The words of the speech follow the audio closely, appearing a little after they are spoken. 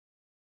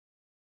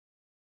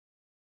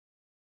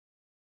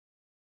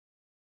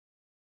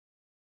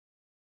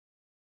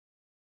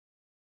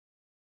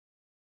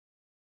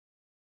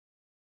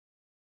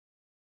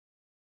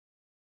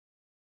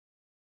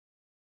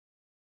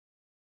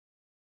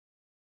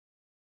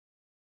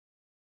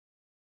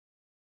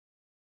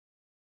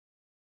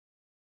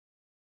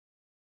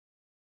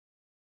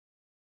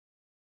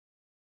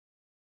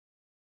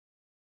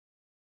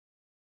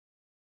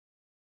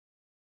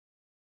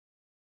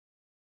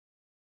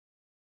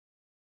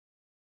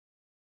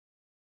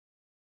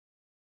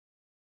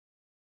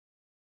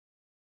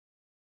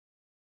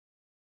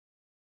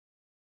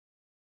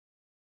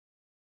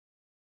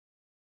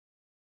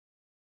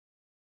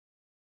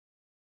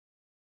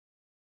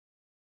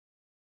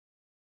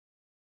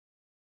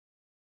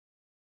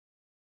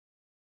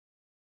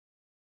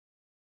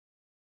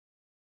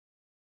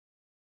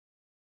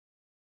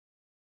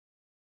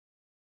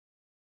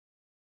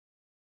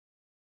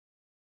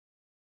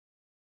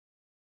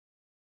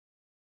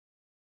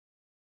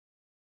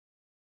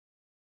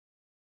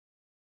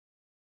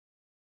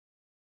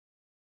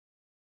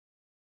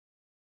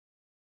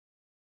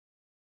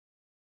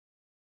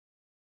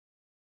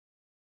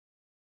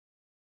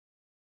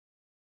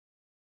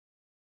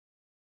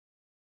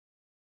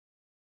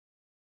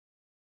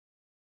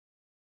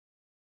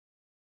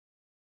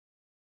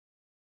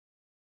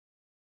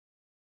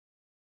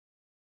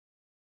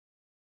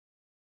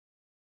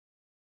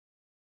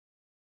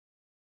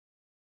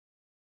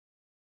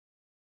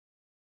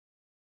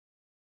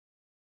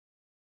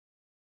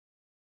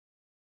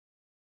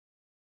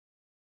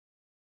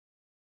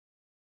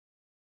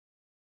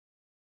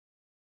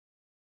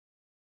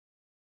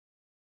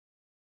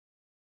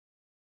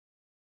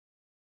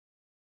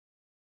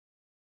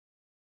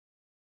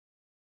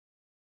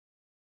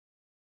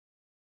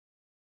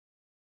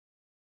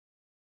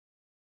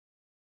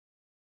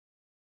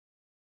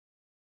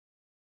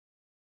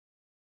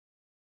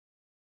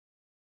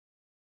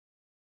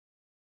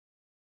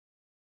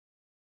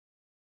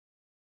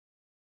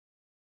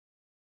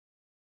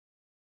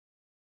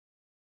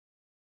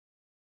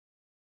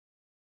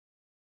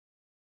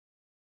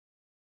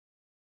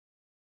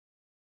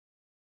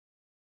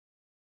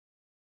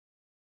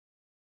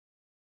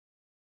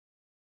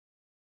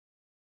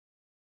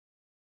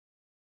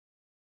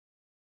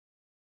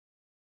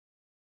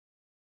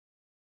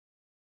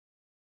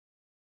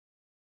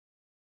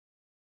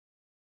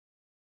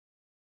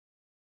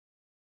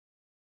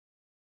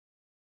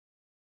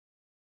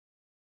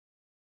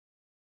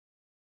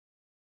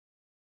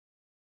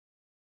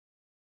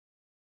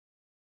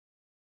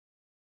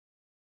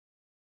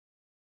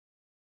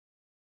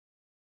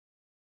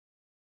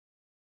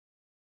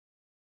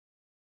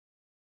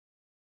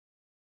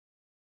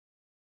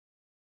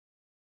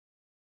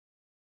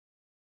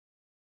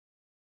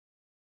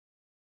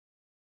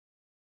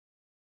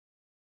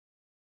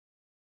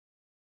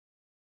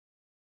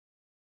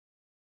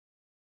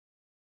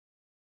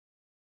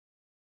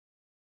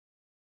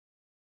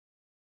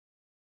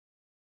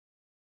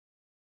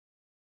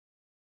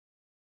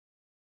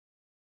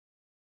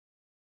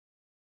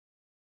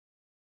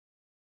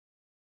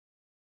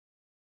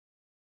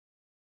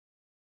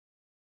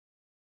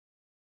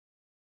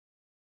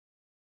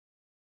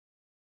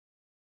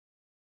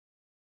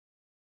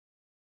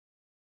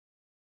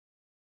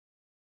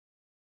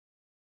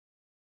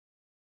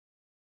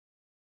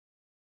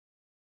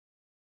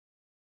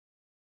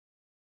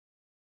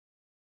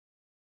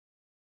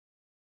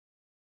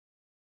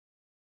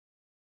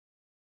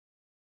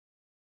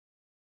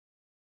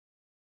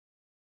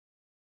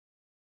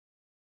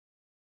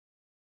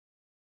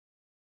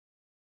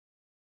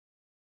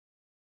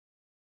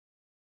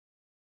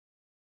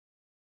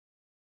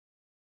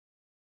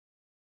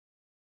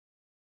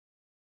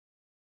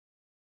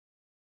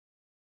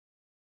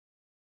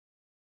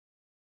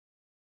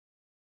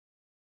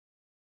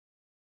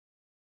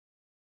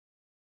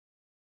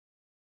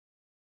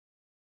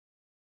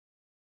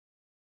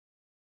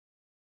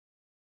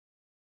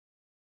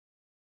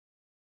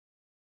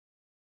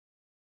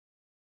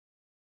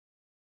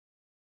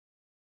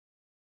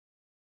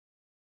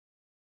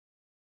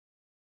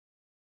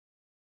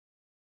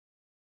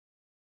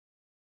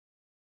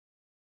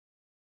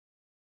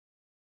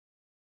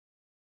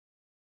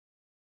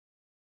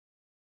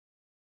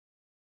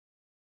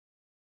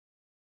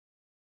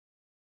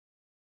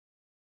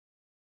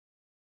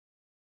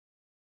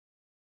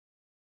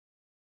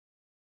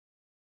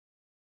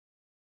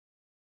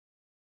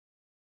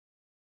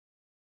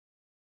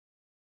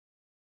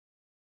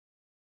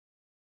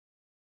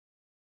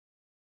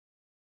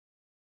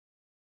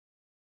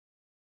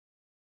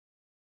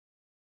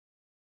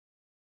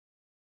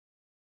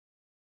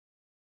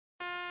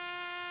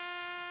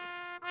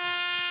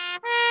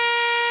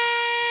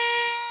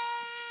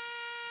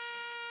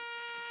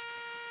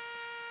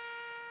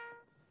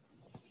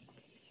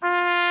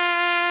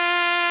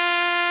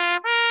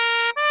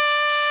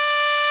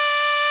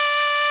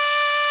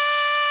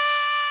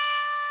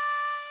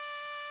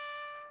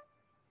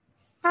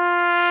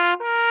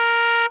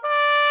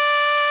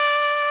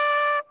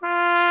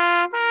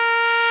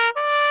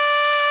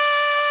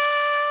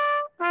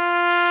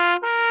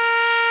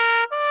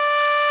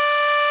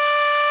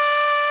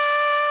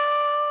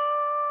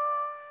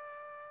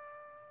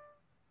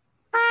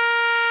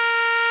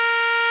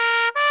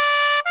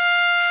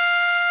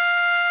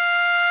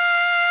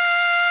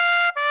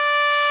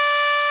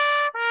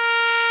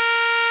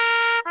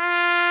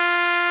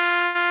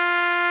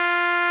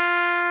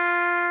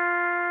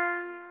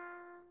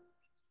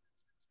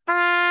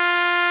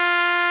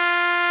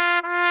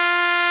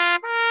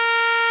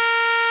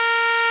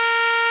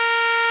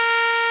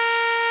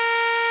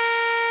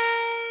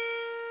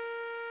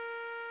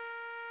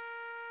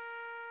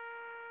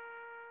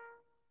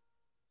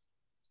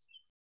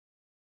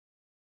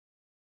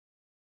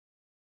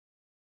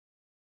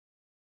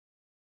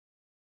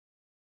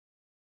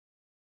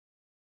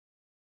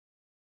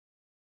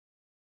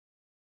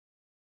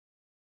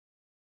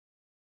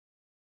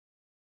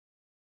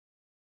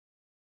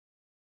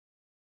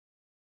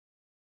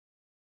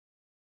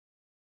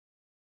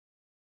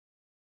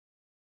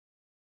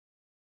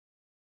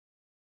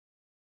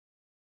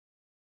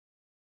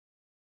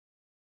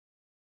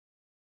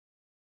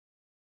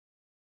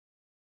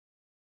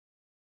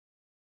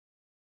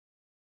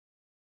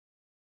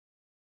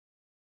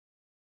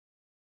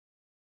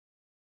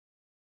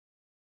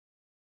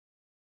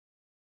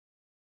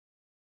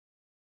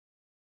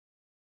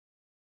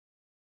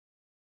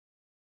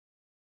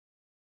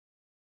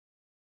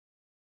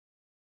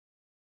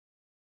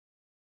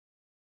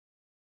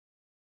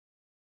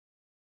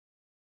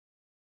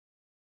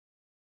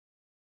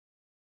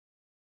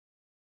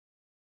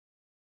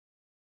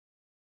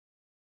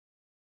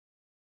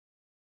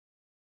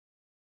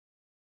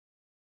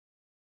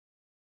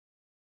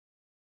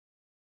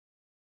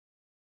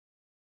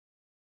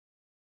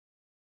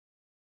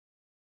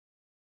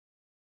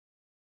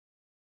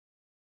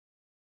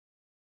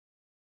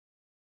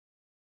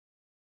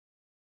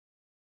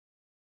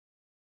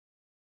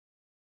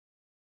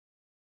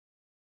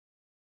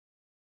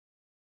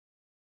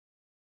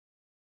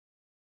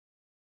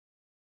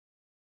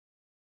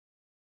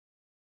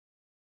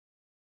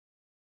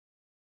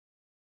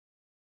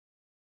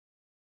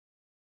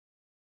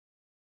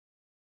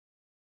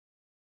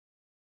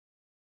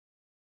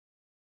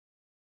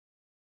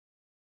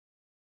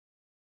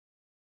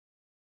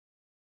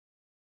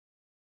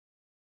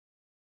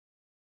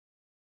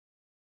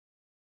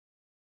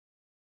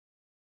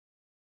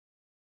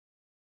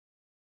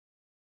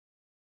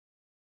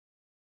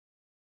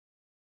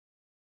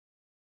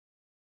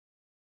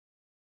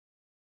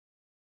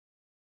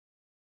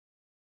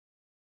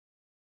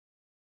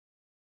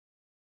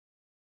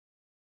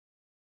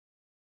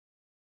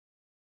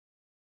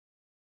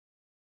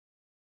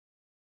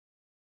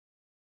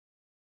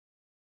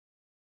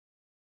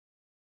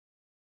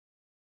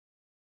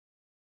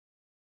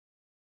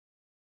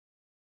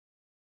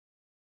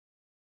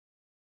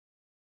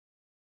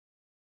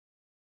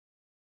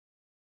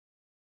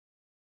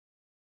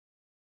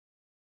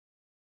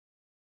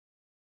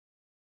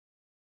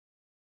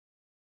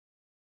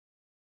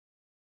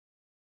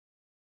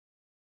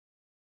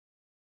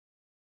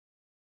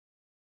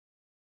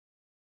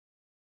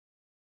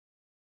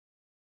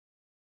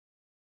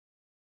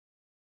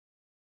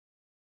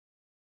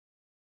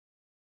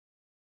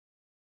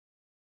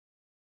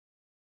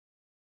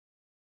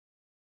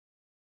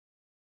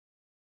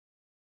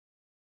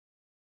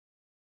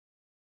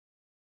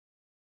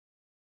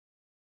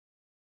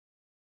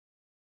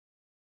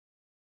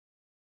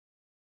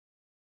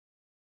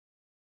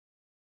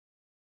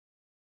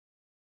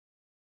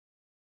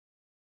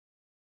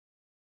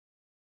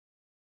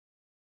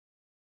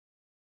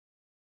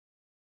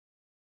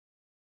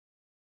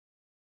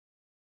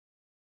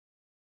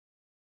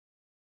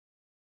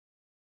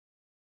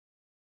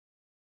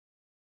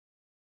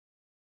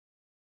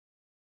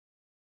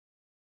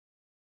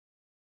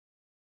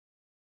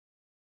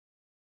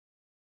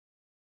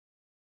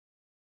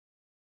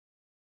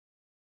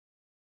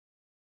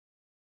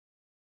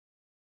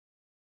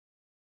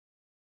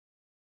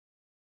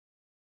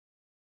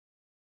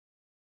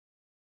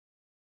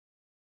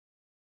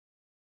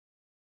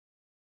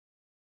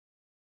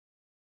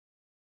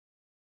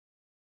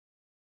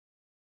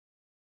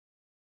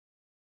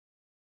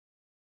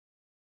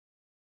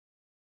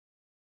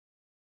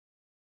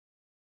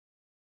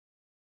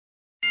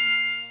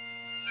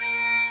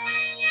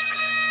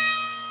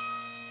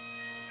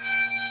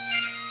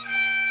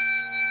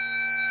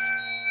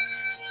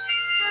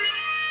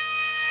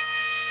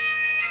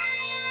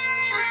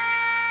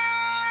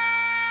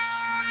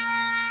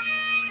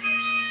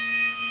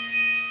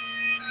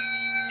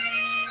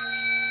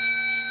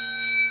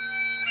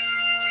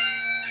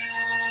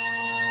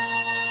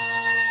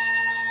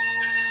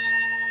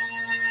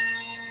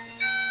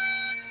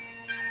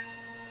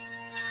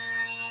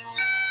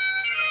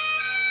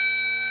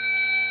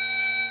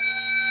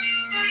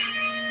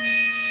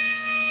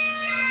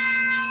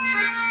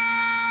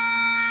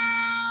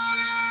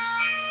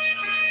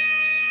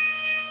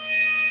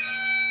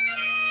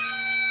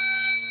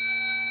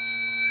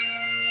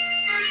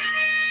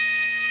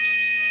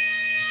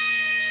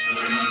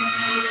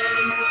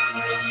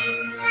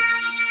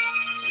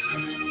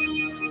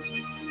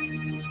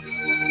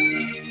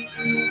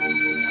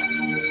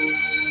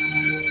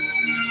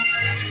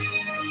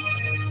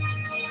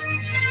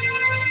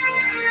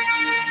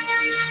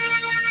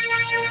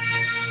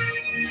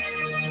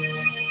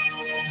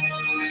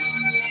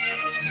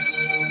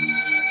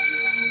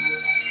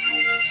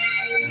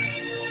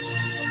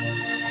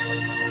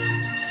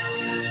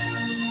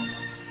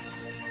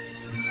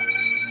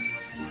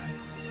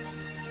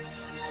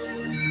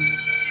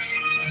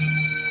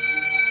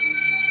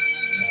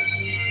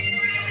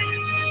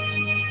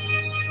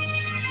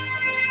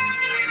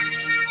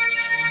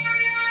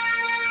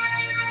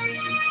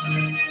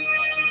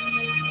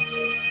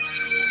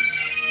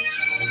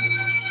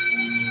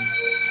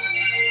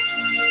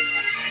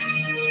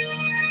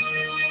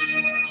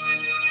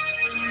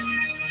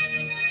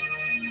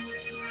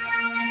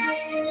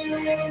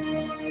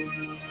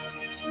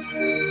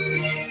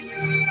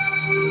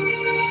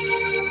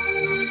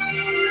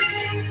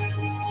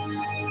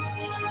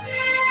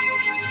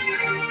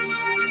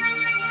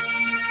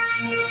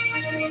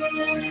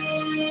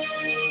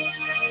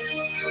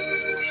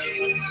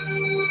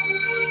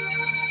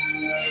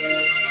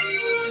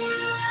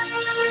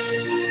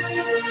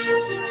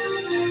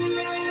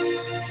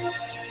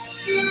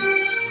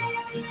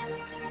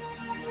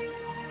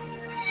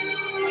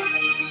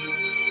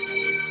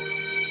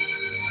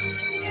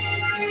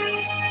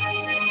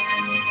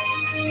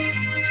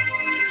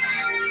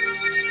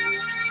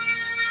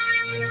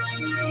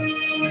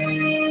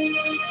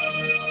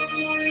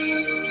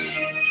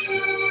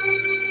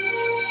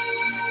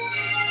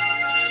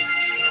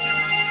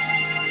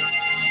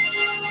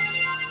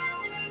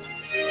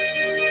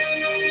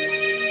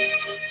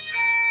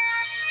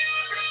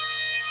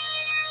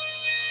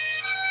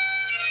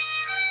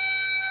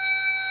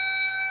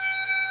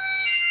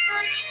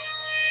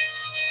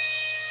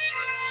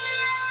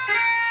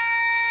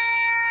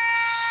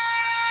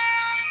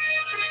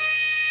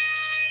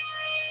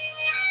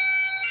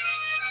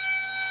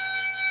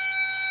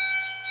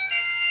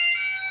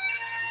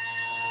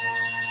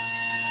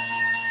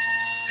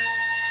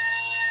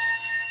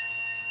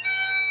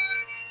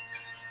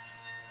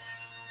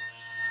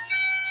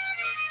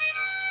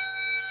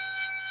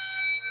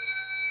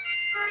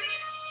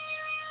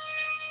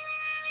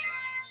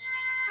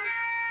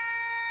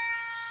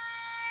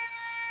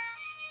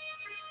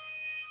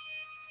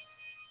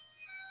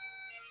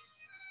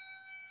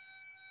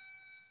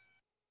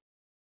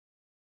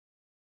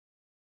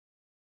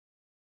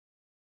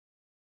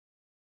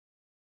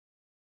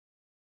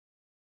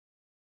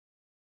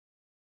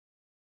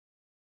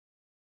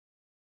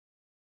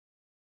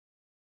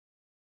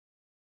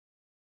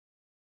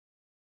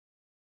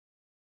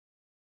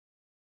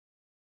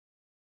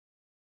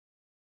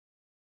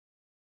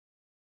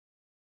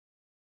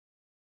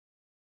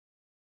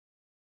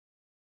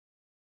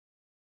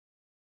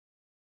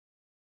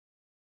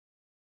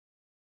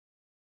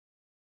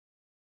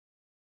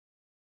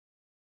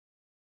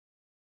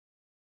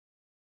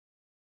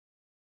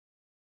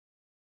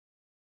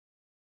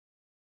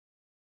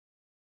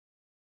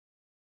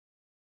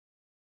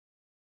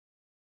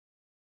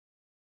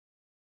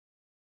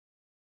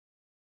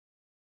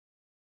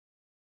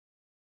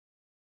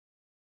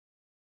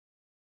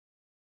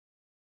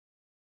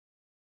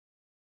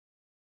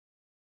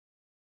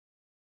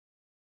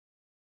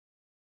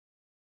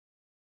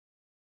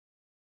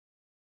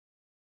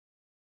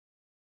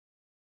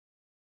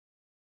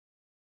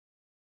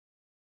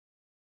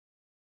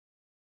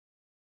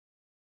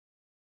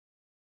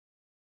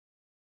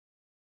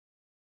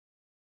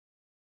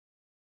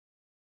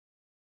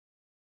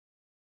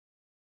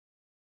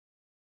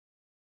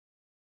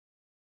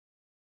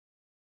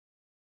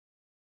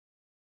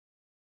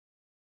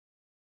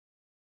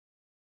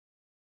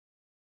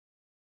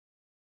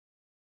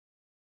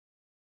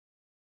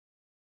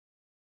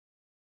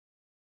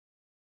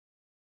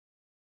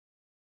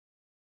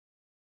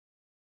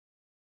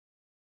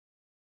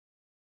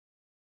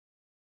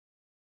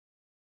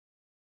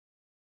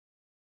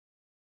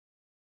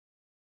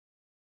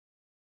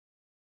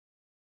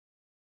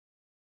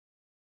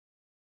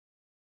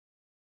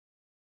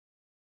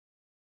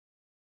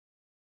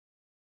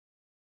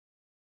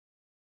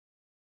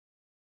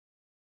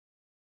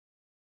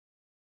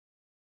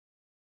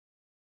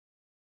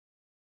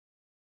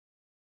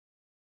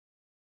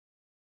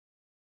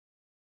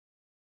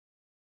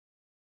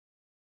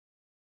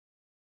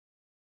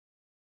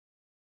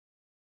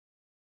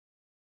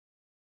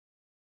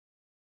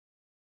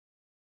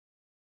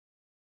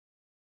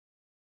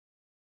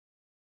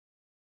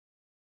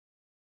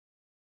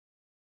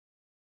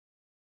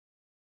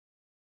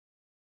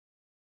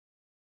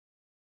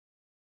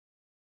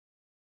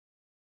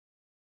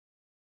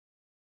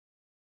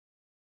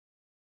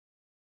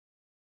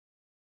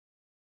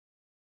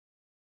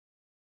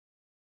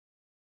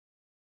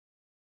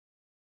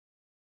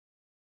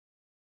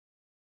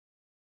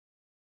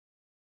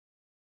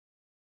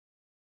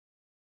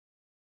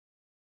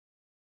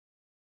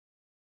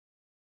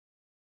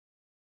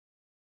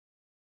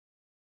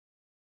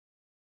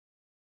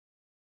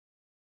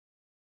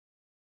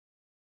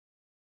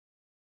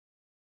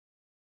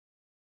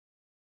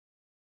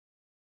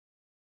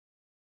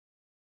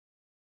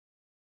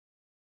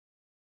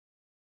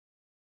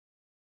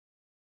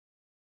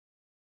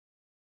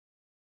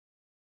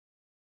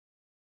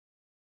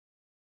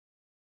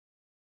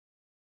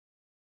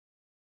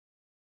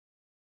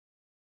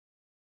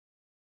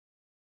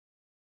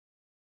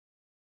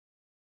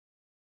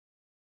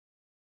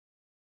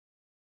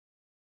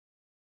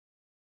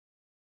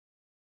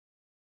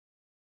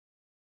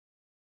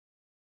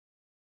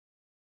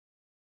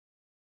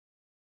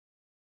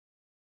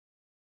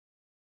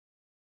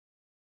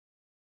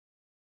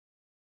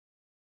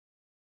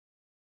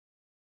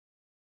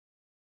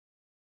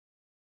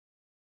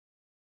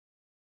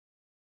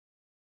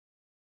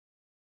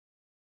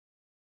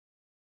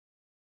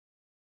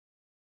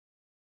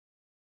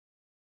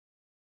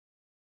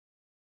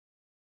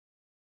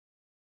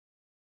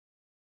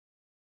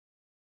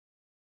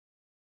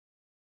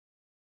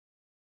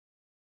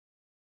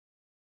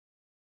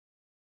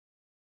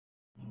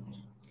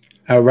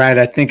All right,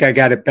 I think I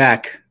got it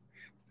back.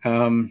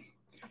 Um,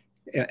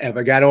 have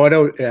I got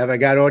audio? Have I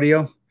got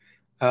audio?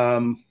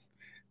 Um,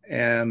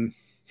 um,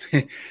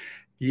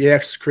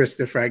 yes,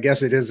 Christopher. I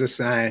guess it is a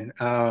sign.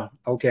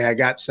 Okay, I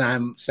got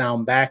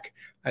sound back.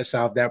 I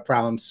solved that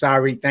problem.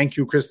 Sorry. Thank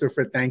you,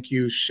 Christopher. Thank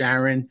you,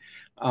 Sharon,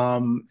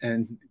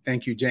 and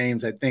thank you,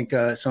 James. I think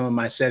some of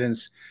my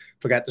settings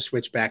forgot to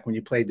switch back when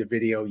you played the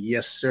video.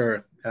 Yes,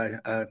 sir.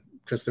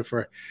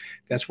 Christopher,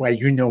 that's why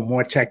you know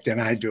more tech than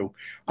I do.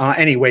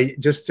 Anyway,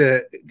 just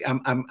to,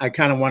 I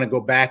kind of want to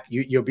go back.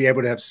 You'll be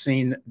able to have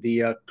seen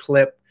the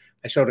clip.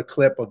 I showed a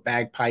clip of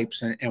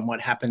bagpipes and what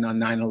happened on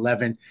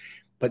 9/11.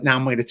 But now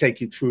I'm going to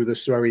take you through the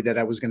story that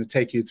I was going to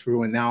take you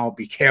through. And now I'll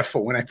be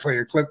careful when I play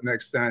a clip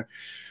next time.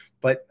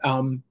 But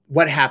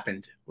what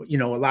happened? You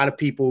know, a lot of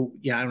people,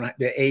 you know, I don't know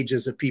the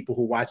ages of people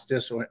who watched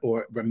this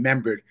or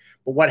remembered,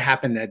 but what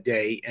happened that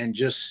day? And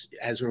just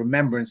as a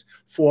remembrance,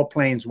 4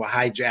 planes were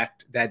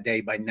hijacked that day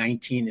by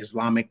 19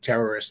 Islamic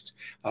terrorists.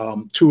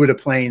 2 of the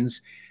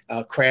planes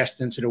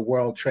crashed into the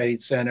World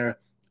Trade Center,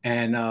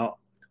 and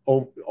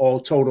all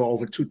total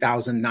over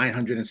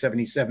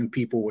 2,977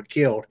 people were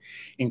killed,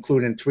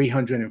 including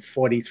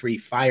 343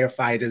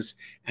 firefighters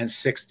and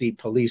 60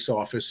 police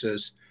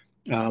officers.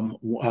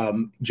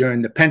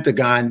 During the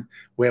Pentagon,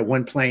 where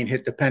one plane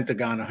hit the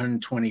Pentagon,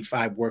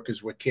 125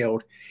 workers were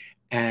killed.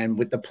 And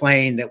with the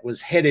plane that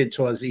was headed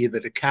towards either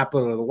the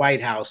Capitol or the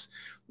White House,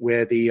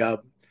 where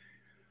the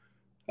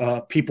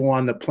people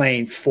on the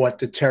plane fought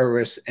the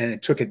terrorists, and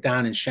it took it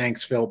down in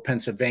Shanksville,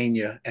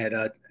 Pennsylvania at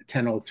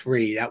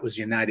 10:03. That was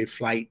United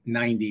Flight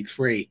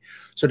 93.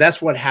 So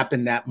that's what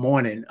happened that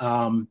morning.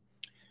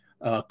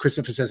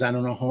 Christopher says, I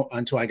don't know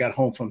until I got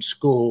home from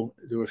school.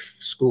 The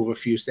school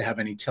refused to have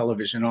any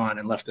television on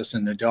and left us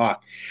in the dark.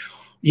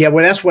 Yeah,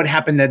 well, that's what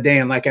happened that day.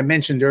 And like I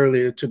mentioned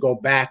earlier, to go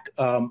back,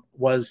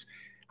 was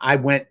I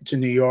went to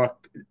New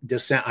York.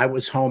 I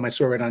was home. I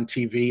saw it on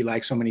TV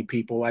like so many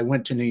people. I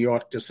went to New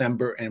York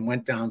December and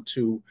went down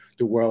to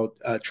the World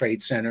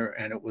Trade Center.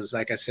 And it was,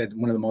 like I said,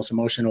 one of the most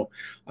emotional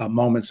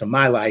moments of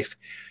my life.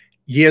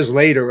 Years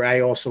later, I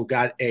also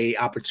got an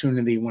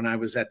opportunity when I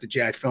was at the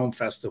GI Film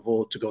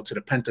Festival to go to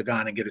the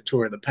Pentagon and get a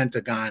tour of the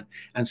Pentagon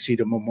and see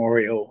the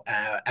memorial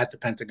at the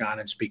Pentagon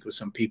and speak with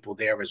some people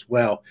there as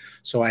well.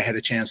 So I had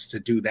a chance to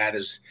do that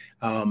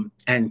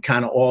and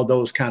kind of all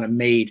those kind of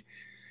made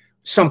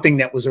something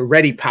that was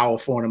already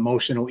powerful and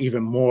emotional,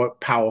 even more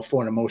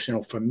powerful and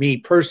emotional for me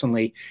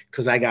personally,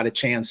 because I got a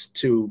chance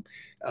to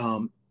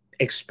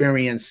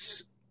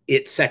experience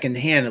it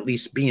secondhand, at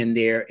least being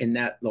there in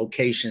that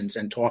locations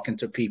and talking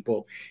to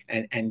people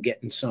and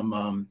getting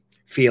some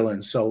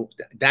feelings. So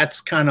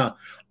that's kind of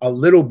a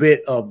little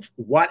bit of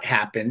what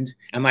happened.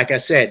 And like I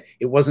said,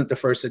 it wasn't the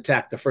first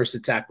attack. The first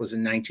attack was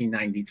in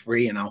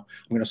 1993, and I'm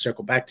going to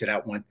circle back to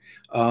that one.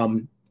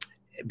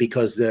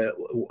 Because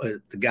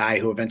the guy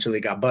who eventually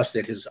got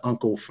busted, his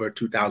uncle for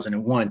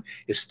 2001,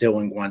 is still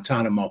in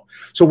Guantanamo.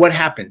 So what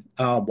happened?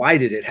 Why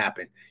did it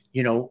happen?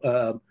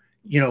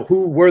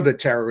 Who were the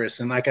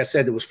terrorists? And like I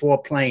said, there was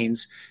 4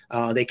 planes.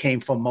 They came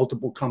from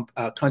multiple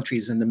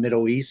countries in the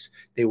Middle East.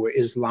 They were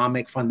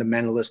Islamic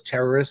fundamentalist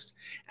terrorists.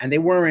 And they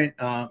weren't,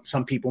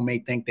 some people may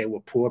think they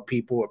were poor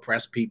people,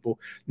 oppressed people.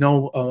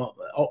 No,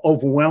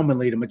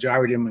 overwhelmingly, the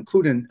majority of them,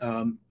 including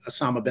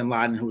Osama bin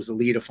Laden, who was a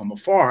leader from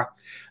afar,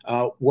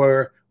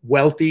 were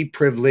wealthy,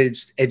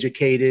 privileged,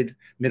 educated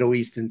Middle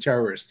Eastern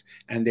terrorists.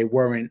 And they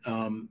weren't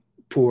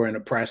poor and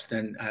oppressed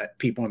and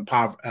people in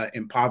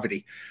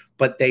poverty.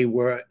 But they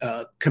were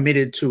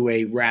committed to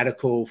a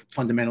radical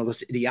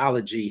fundamentalist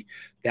ideology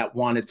that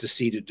wanted to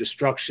see the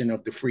destruction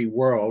of the free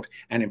world,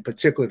 and in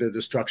particular the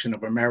destruction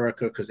of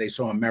America, because they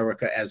saw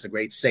America as a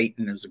great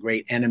Satan, as a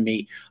great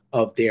enemy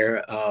of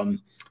their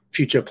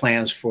future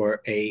plans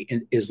for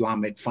an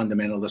Islamic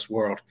fundamentalist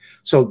world.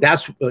 So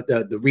that's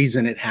the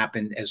reason it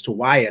happened. As to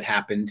why it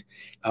happened,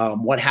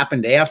 what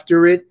happened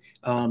after it,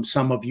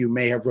 some of you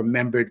may have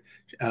remembered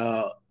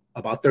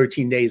about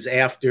 13 days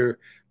after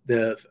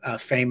the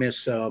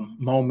famous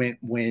moment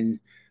when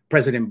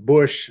President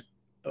Bush,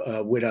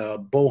 with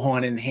a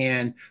bullhorn in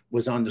hand,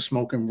 was on the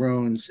smoking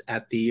ruins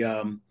at the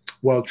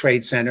World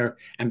Trade Center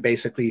and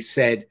basically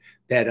said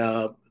that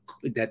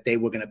that they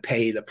were going to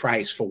pay the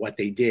price for what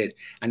they did.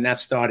 And that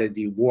started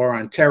the war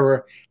on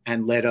terror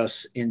and led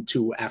us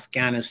into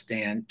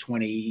Afghanistan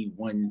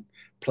 21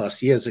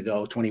 years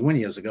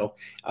ago.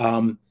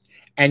 And,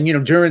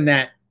 during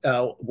that,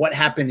 what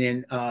happened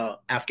in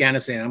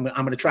Afghanistan.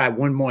 I'm going to try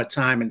one more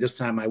time, and this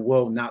time I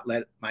will not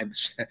let my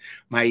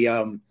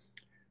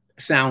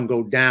sound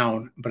go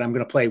down, but I'm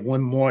going to play one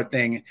more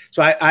thing.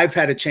 So I've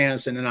had a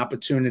chance and an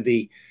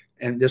opportunity,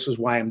 and this is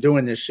why I'm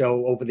doing this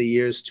show, over the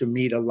years, to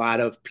meet a lot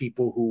of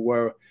people who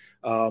were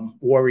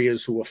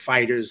warriors, who were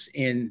fighters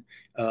in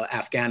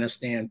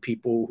Afghanistan,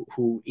 people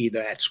who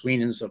either had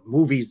screenings of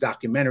movies,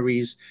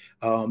 documentaries,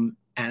 and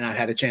I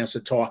had a chance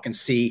to talk and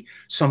see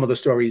some of the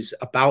stories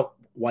about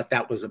what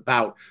that was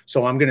about.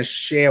 So I'm going to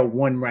share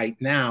one right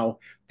now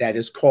that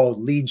is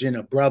called Legion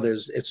of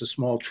Brothers. It's a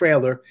small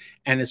trailer,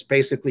 and it's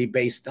basically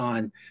based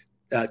on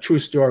a true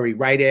story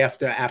right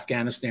after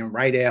Afghanistan,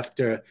 right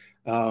after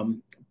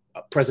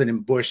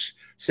President Bush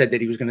said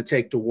that he was going to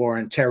take the war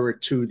on terror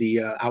to the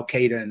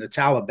Al-Qaeda and the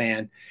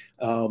Taliban,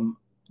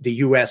 the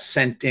U.S.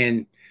 sent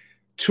in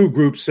two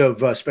groups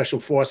of special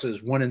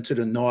forces, one into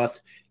the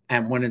north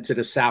and one into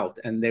the south.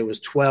 And there was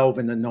 12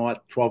 in the north,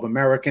 12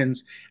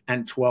 Americans,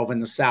 and 12 in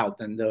the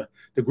south. And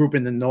the group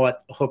in the north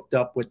hooked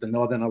up with the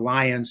Northern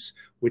Alliance,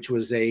 which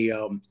was a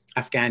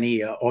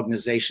Afghani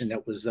organization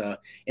that was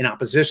in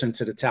opposition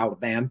to the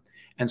Taliban.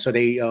 And so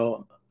they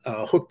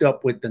hooked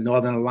up with the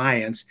Northern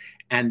Alliance,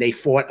 and they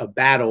fought a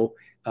battle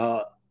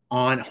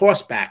on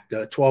horseback.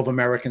 The 12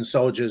 American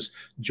soldiers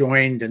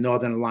joined the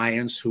Northern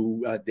Alliance,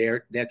 who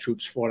their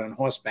troops fought on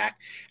horseback,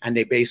 and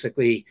they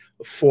basically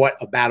fought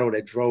a battle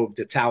that drove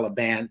the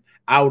Taliban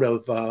out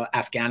of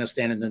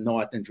Afghanistan in the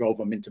north and drove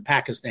them into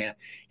Pakistan.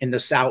 In the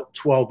south,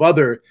 12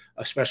 other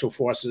special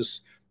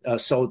forces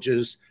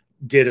soldiers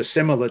did a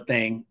similar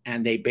thing,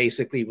 and they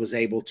basically was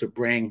able to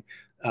bring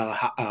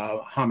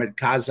Hamid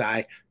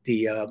Karzai,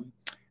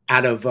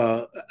 out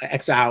of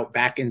exile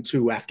back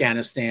into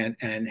Afghanistan,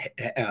 and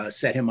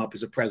set him up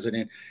as a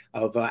president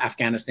of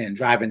Afghanistan,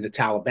 driving the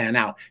Taliban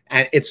out.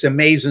 And it's an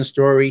amazing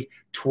story.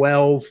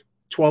 12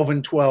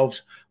 and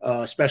 12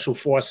 special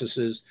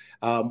forces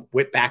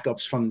with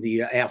backups from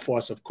the Air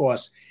Force, of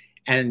course.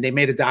 And they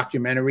made a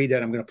documentary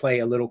that I'm going to play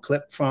a little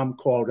clip from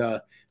called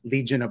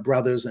Legion of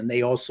Brothers. And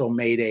they also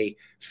made a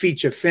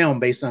feature film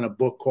based on a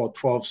book called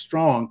 12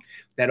 Strong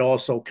that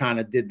also kind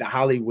of did the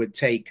Hollywood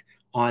take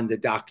on the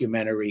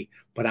documentary.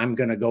 But I'm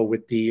going to go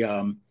with the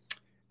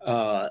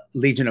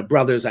Legion of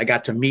Brothers. I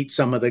got to meet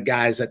some of the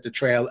guys at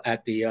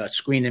the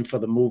screening for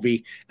the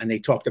movie, and they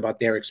talked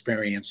about their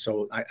experience.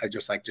 So I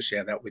just like to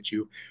share that with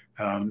you.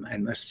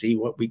 And let's see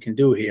what we can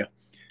do here.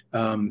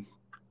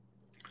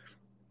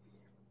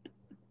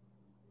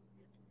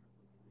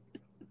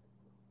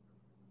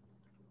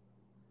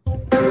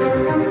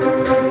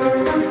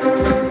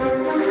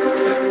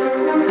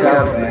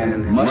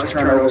 Taliban must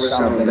turn over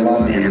Osama bin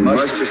Laden and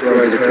must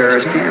destroy the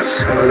terrorist camps.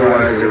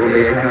 Otherwise, there will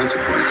be a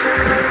consequence.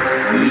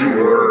 We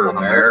were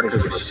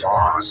America's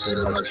response to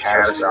the most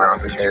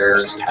catastrophic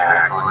terrorist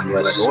attack on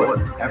U.S. soil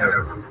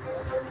ever.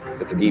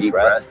 Took a deep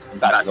breath,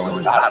 got to go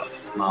into battle.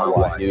 My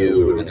wife knew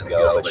we were going to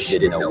go, but she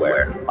didn't know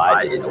where.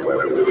 I didn't know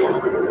where we were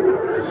going.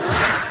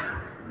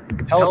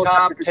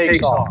 Helicopter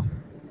takes off.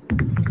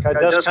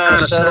 Dust kind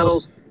of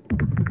settles,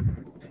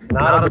 and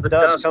out of the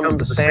dust comes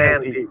the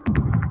sand people.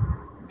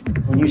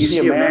 When you see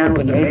a man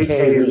with an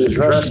AK who's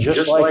dressed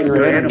just like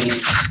your enemy,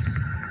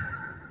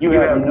 you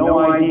have no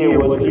idea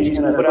whether he's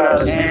going to put out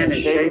his hand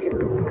and shake it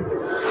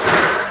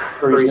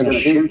or he's going to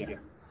shoot you.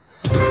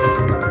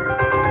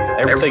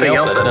 Everything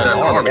else that done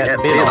harm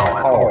had been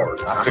on hard.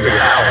 I figured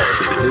out what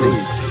to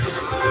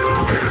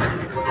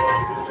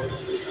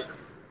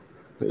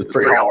do. It was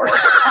pretty hard.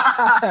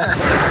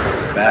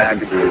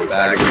 Back and forth,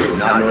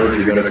 not knowing if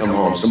you're going to come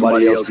home.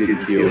 Somebody else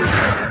getting killed.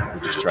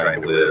 Just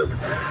trying to live.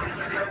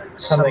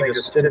 Something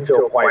just didn't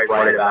feel quite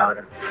right about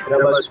it. It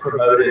almost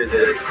promoted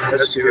the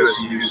promiscuous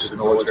use of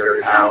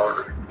military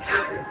power.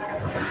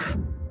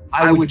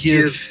 I would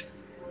give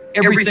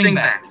everything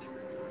back.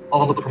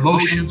 All the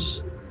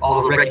promotions,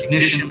 all the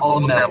recognition,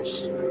 all the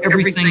medals,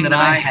 everything that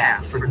I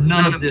have for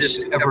none of this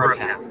to ever have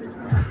happened.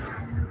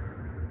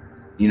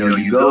 You know,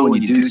 you go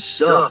and you do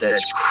stuff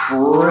that's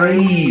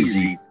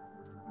crazy.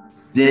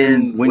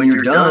 Then when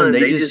you're done,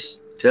 they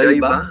just tell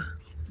you bye.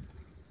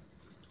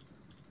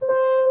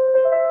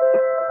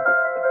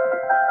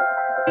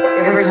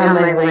 Every time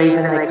they leave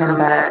and they come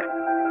back,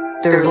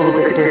 they're a little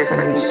bit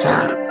different each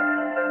time.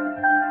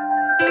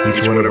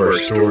 Each one of our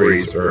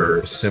stories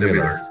are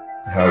similar.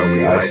 How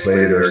we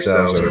isolated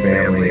ourselves, our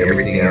family,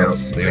 everything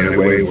else. The only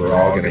way we're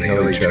all going to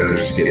heal each other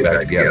is to get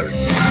back together. We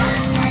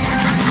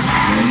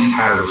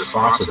have a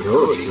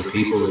responsibility to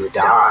people who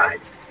died.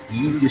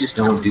 You just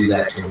don't do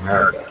that to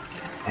America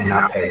and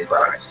not pay the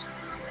price.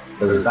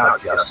 But it's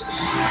about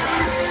justice.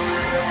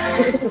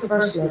 This is the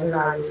first letter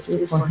I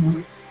received from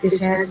him.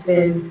 This has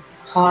been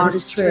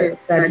hardest trip.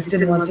 I just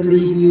didn't want to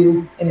leave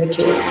you and the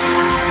kids.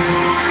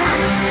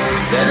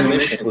 That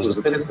mission was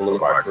the pinnacle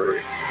of our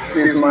career.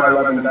 These are my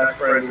 11 best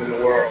friends in the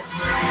world. All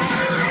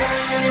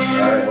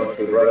right, what's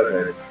for the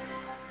brotherhood?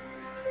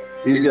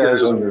 These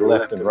guys on your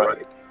left and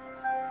right,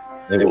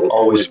 they will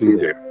always be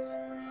there.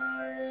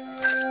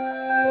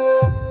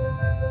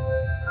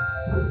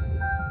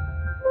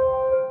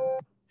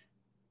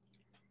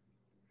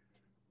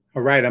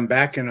 All right, I'm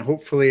back, and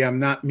hopefully I'm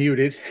not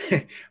muted.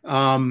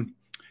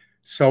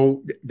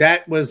 So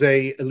that was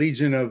a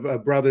Legion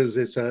of Brothers.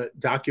 It's a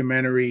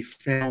documentary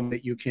film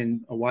that you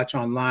can watch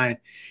online,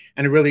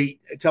 and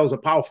it tells a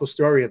powerful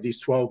story of these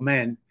 12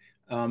 men.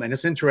 And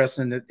it's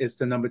interesting that it's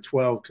the number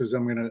 12, because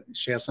I'm going to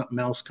share something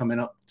else coming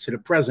up to the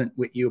present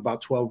with you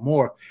about 12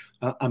 more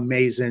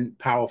amazing,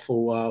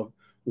 powerful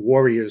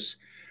warriors.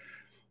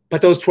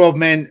 But those 12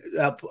 men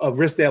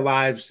risked their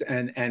lives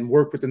and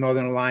worked with the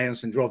Northern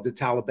Alliance and drove the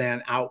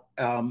Taliban out.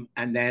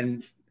 And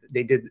then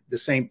they did the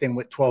same thing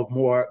with 12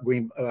 more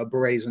Green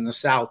Berets in the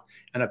South.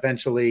 And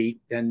eventually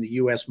then the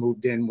U.S.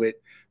 moved in with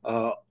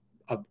a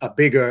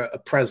bigger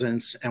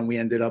presence, and we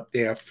ended up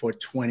there for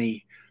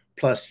 20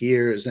 plus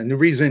years. And the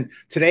reason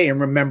today in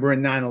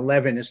remembering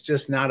 9/11, it's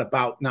just not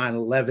about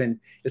 9/11.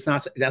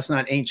 That's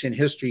not ancient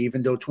history,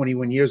 even though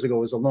 21 years ago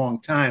was a long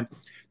time.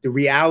 The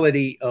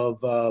reality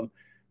of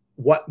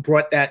what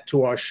brought that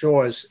to our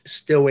shores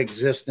still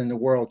exists in the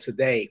world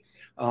today.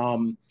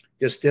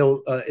 There's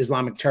still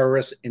Islamic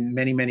terrorists in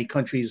many, many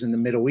countries in the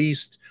Middle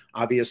East.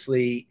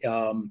 Obviously,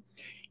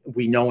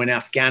 we know in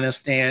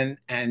Afghanistan,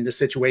 and the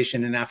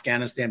situation in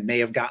Afghanistan may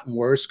have gotten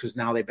worse because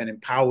now they've been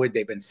empowered,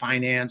 they've been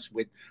financed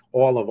with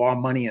all of our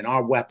money and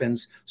our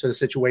weapons. So the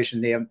situation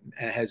there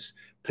has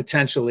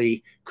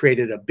potentially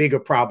created a bigger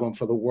problem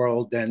for the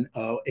world than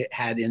it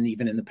had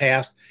even in the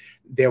past.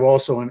 They're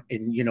also in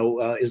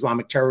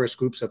Islamic terrorist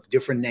groups of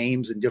different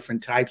names and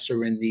different types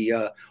are in the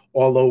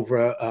all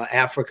over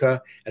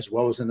Africa, as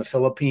well as in the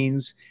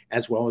Philippines,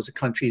 as well as the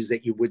countries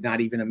that you would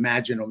not even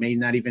imagine or may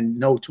not even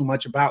know too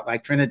much about,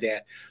 like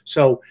Trinidad.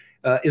 So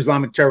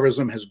Islamic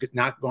terrorism has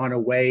not gone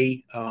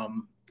away.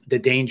 The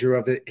danger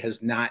of it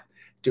has not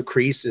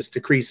decreased. It's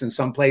decreased in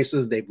some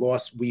places.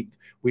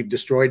 We've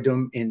destroyed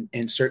them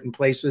in certain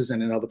places,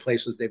 and in other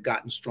places they've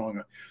gotten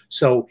stronger.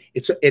 So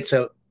it's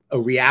a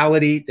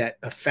reality that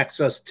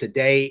affects us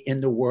today in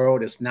the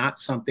world. It's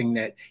not something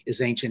that is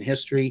ancient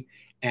history.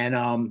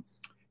 And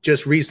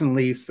just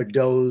recently, for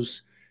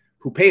those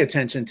who pay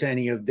attention to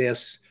any of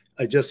this,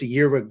 just a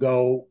year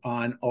ago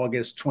on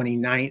August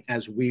 29th,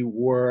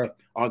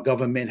 our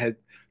government had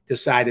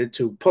decided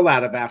to pull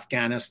out of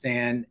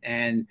Afghanistan.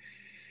 And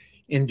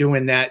in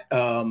doing that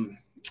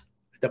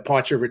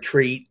departure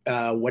retreat,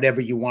 whatever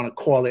you want to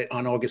call it,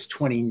 on August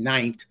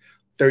 29th,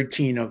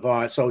 13 of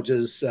our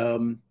soldiers,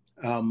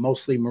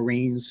 mostly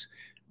Marines,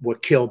 were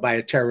killed by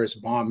a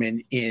terrorist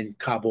bombing in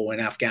Kabul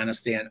in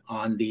Afghanistan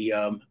on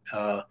the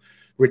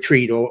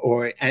retreat.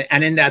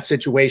 And in that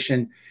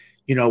situation,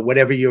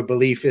 whatever your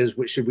belief is,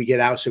 should we get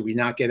out? Should we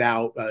not get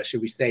out?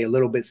 Should we stay a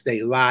little bit, stay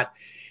a lot?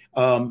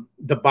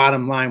 The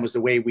bottom line was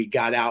the way we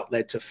got out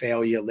led to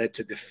failure, led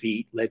to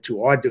defeat, led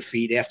to our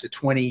defeat after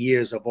 20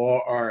 years of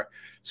all our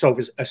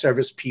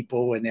service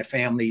people and their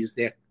families,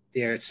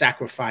 their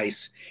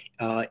sacrifice.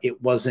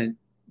 It wasn't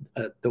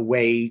the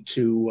way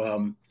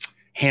to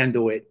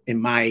handle it,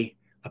 in my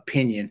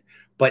opinion.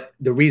 But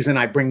the reason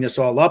I bring this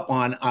all up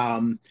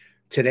on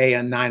today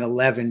on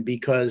 9/11,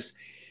 because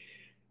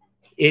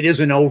it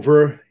isn't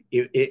over.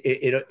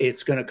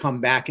 It's going to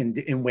come back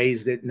in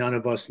ways that none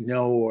of us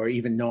know or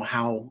even know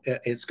how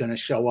it's going to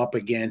show up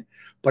again.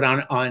 But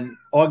on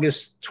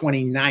August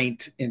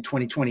 29th in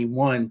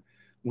 2021,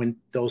 when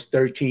those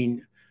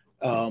 13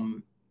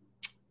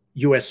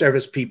 U.S.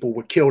 service people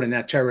were killed in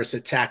that terrorist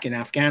attack in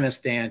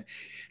Afghanistan,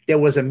 there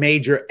was a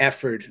major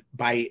effort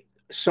by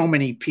so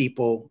many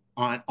people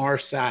on our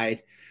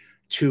side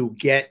to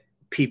get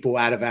people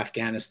out of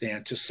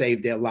Afghanistan, to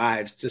save their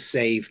lives, to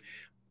save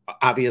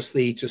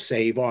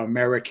our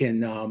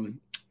American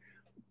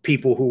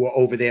people who were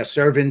over there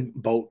serving,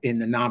 both in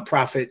the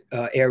nonprofit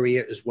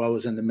area as well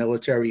as in the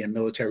military and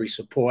military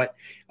support,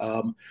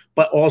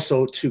 but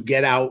also to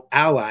get out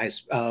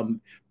allies,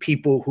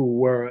 people who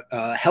were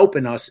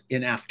helping us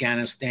in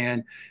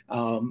Afghanistan,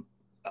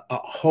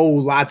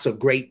 lots of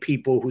great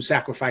people who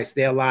sacrificed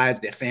their lives,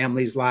 their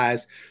families'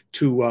 lives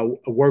to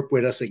work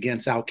with us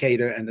against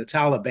Al-Qaeda and the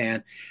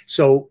Taliban.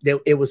 So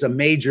it was a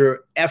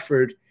major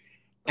effort.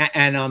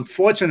 And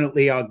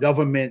unfortunately, our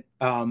government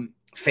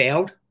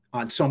failed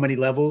on so many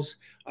levels.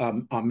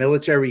 Our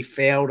military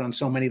failed on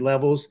so many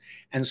levels.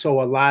 And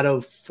so a lot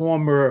of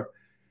former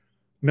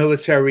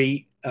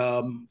military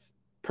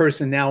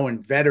personnel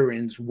and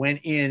veterans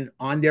went in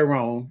on their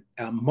own,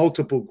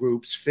 multiple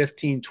groups,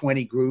 15,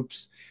 20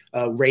 groups,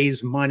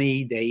 raised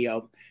money. They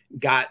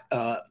got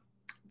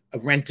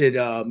rented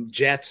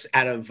jets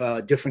out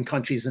of different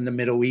countries in the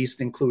Middle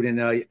East,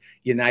 including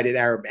United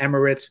Arab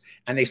Emirates.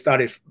 And they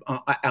started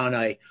on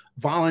a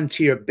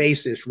volunteer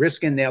basis,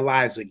 risking their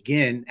lives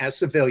again as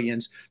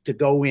civilians to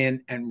go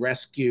in and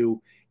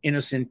rescue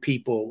innocent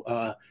people,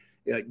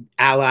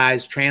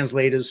 allies,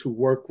 translators who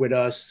work with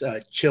us,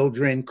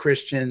 children,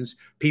 Christians,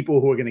 people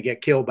who are going to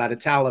get killed by the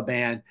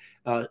Taliban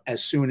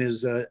as soon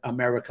as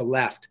America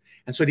left.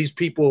 And so these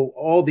people,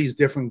 all these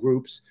different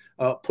groups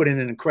put in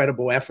an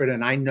incredible effort.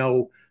 And I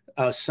know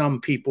some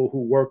people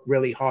who work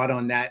really hard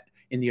on that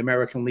in the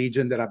American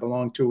Legion that I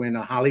belong to in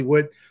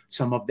Hollywood.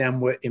 Some of them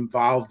were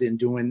involved in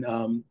doing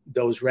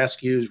those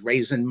rescues,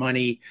 raising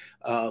money,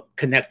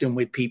 connecting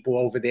with people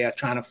over there,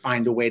 trying to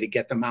find a way to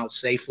get them out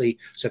safely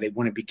so they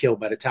wouldn't be killed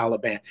by the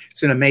Taliban.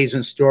 It's an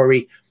amazing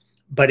story.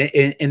 But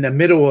in the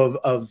middle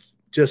of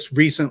just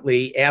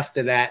recently,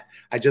 after that,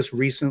 I just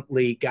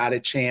recently got a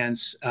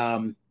chance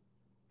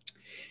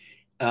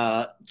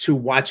to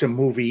watch a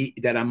movie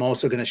that I'm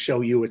also going to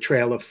show you a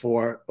trailer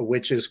for,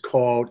 which is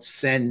called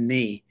Send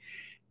Me.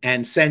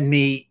 And Send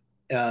Me,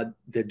 the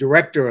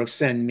director of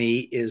Send Me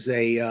is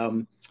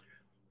a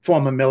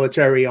former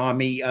military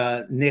Army,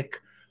 Nick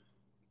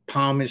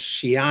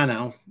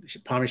Parmigiano.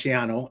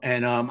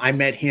 And I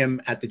met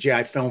him at the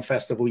GI Film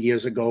Festival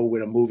years ago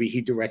with a movie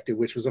he directed,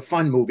 which was a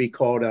fun movie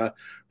called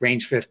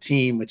Range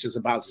 15, which is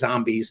about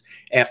zombies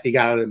after he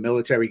got out of the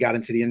military, got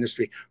into the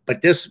industry.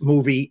 But this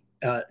movie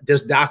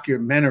this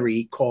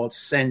documentary called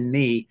Send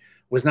Me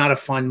was not a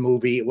fun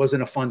movie. It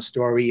wasn't a fun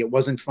story. It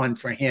wasn't fun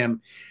for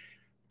him.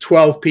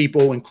 12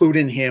 people,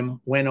 including him,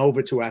 went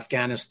over to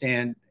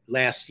Afghanistan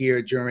last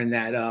year during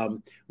that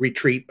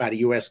retreat by the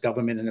U.S.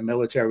 government and the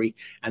military.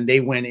 And they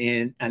went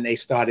in and they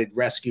started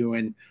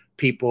rescuing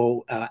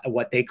people,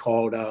 what they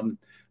called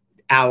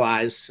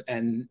allies.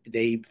 And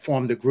they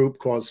formed a group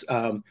called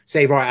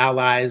Save Our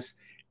Allies.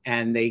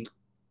 And they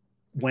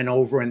went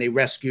over and they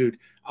rescued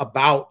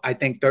about, I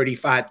think,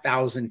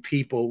 35,000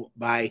 people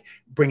by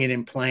bringing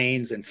in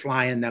planes and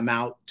flying them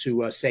out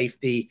to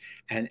safety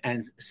and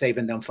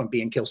saving them from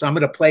being killed. So I'm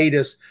going to play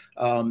this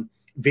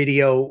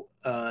video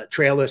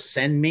trailer,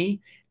 Send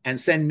Me. And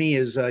Send Me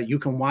is, you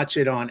can watch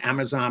it on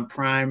Amazon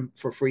Prime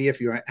for free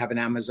if you have an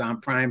Amazon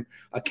Prime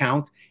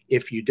account.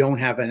 If you don't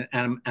have an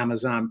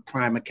Amazon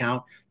Prime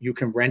account, you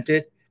can rent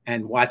it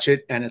and watch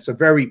it. And it's a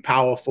very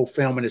powerful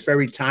film, and it's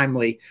very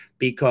timely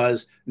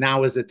because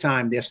now is the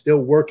time. They're still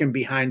working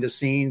behind the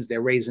scenes.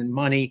 They're raising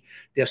money.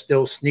 They're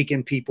still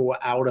sneaking people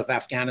out of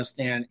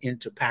Afghanistan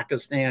into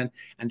Pakistan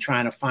and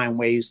trying to find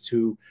ways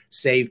to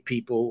save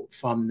people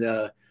from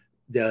the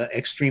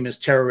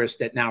extremist terrorists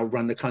that now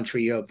run the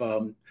country of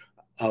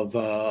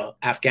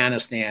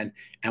Afghanistan,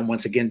 and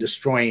once again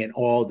destroying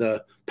all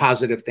the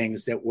positive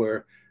things that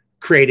were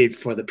created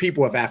for the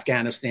people of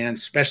Afghanistan,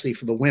 especially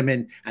for the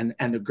women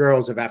and the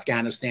girls of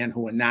Afghanistan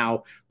who are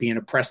now being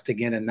oppressed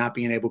again and not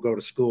being able to go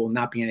to school,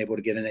 not being able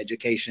to get an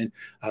education,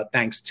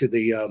 thanks to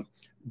the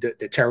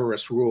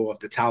terrorist rule of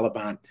the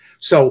Taliban.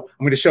 So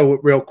I'm going to show it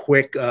real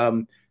quick.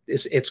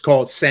 It's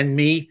called Send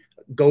Me.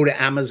 Go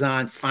to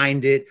Amazon,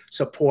 find it,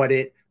 support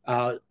it,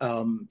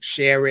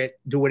 share it,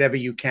 do whatever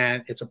you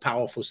can. It's a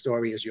powerful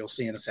story, as you'll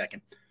see in a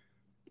second.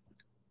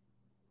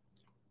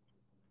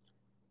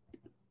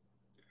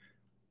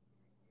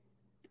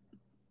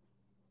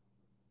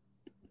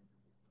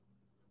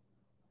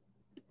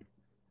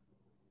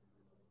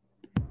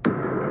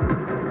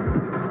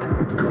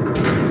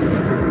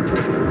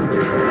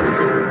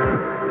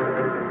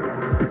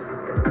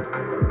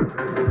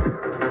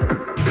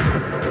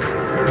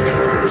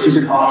 It's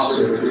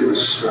impossible to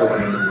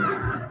explain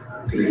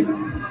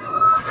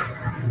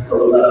the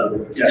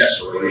level of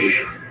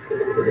desperation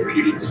that the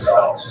people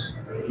felt.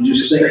 You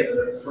just think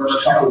the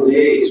first couple of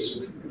days,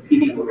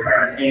 people were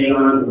trying to hang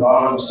on to the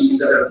bottom of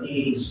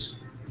C-17s.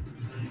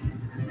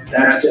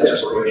 That's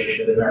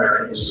desperation that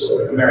Americans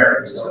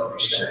don't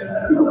understand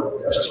that level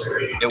of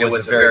desperation. It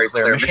was a very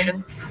clear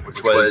mission,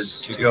 which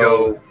was to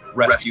go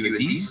rescue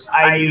Aziz.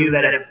 I knew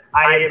that if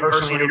I had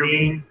personally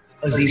intervened,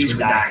 Aziz would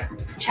die.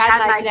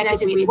 Chad and I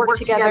connected. We worked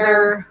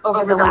together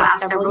over the last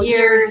several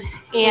years,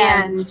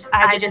 and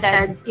I just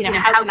said,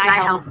 how can I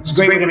help? It's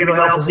great we're going to go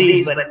help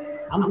Aziz, but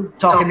I'm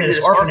talking to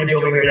this orphanage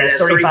over here that's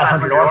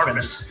 3,500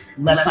 orphans.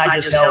 Let's not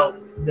just help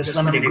this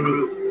limited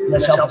group.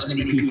 Let's help as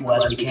many people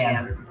as we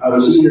can. I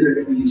was either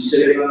going to be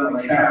sitting on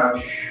my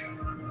couch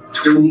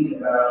tweeting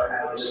about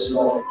how this is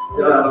all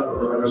done,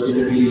 or I was going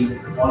to be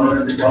one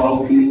of the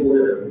 12 people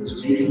that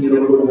was making it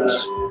over the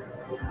less.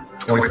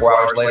 24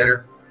 hours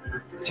later,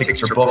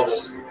 tickets are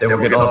booked. They were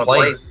getting on the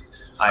plane.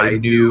 I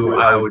knew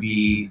I would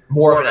be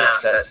more of an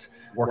asset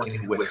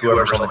working with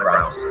whoever's on the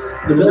ground.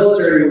 The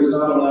military was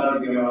not allowed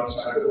to go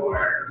outside the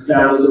wire.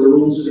 That was the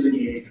rules of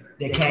engagement.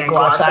 They can't go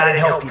outside and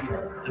help people.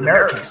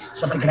 Americans,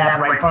 something can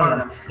happen right in front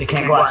of them. They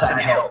can't go outside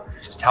and help.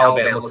 The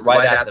Taliban looked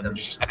right at them and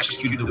just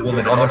executed the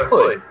woman on the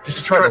hood just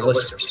to try to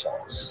elicit a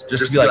response.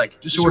 Just to be like,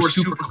 just so we're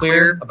super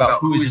clear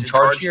about who is in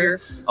charge here,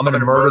 I'm going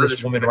to murder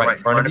this woman right in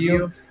front of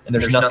you, and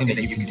there's nothing that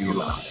you can do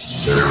about it.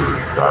 There's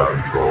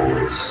crowd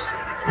controls.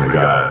 The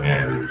guy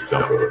and just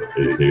dump a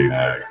AK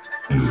mag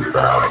into the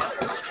crowd.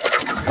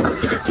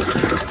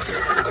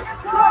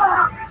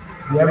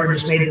 Whoever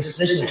just made this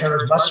decision to turn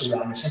his bus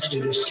around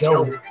essentially just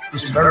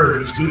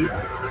murdered these people.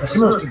 But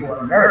some of those people are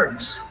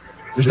Americans.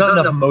 There's not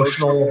enough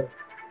emotional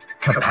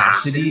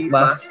capacity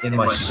left in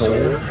my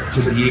soul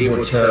to be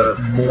able to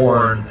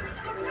mourn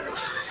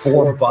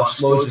 4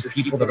 busloads of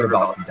people that are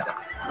about to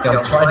die.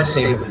 I'm trying to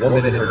save a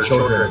woman and her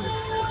children,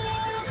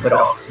 but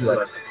off to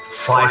like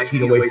 5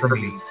 feet away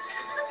from me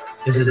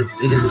is a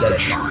dead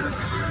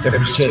shot. It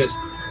was just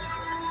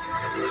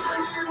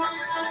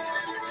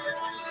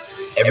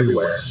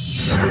everywhere.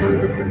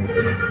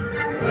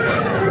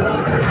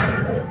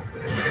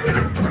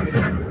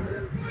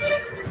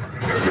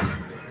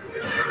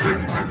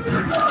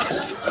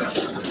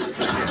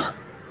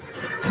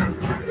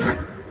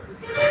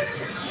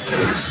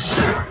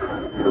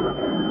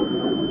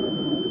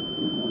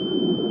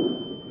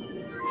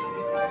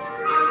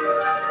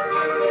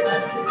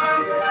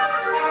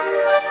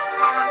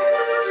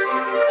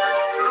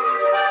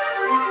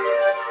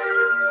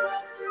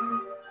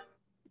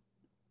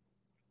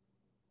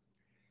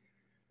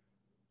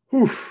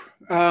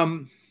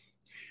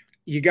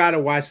 You got to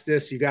watch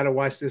this. You got to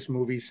watch this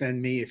movie.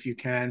 Send Me if you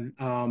can.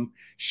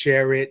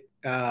 Share it.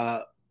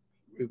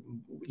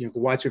 You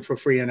can watch it for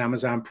free on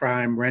Amazon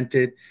Prime. Rent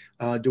it.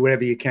 Do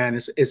whatever you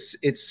can.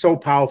 It's so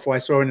powerful. I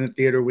saw it in the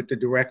theater with the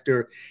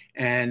director,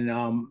 and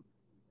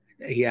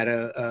he had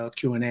a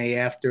Q&A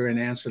after and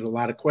answered a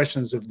lot of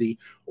questions of the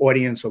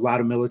audience. A lot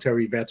of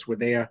military vets were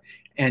there,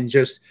 and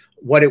just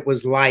what it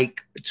was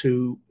like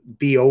to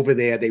be over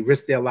there. They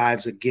risked their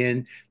lives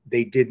again.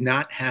 They did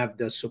not have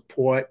the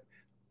support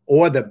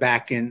or the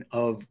backing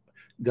of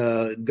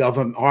the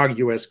government, our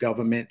U.S.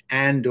 government,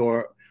 and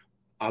or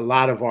a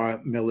lot of our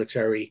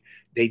military.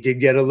 They did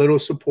get a little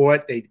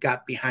support. They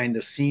got behind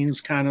the scenes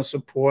kind of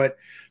support,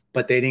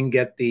 but they didn't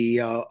get the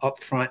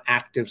upfront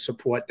active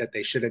support that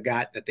they should have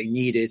got, that they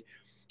needed.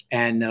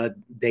 And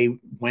they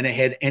went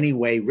ahead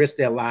anyway, risked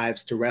their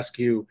lives to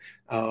rescue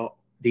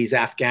these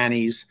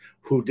Afghanis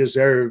who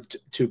deserved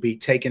to be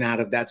taken out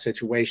of that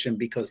situation,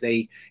 because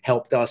they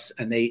helped us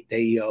and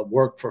they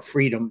worked for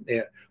freedom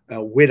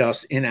with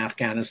us in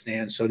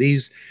Afghanistan. So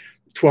these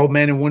 12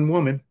 men and 1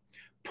 woman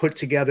put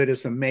together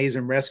this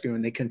amazing rescue,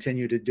 and they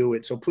continue to do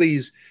it. So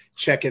please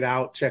check it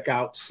out. Check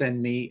out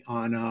Send Me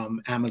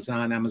on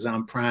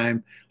Amazon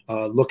Prime.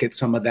 Look at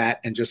some of that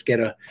and just get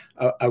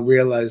a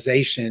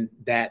realization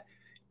that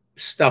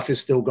stuff is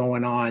still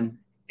going on.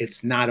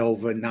 It's not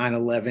over.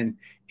 9/11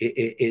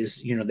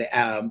 is, you know, the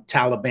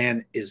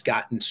Taliban has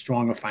gotten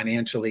stronger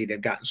financially.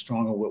 They've gotten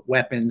stronger with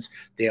weapons.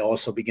 They're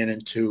also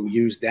beginning to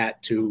use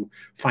that to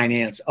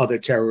finance other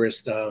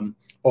terrorist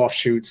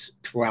offshoots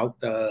throughout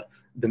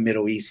the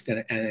Middle East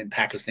and in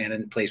Pakistan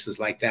and places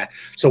like that.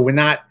 So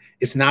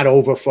it's not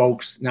over,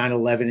 folks.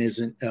 9/11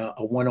 isn't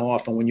a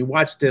one-off. And when you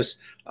watch this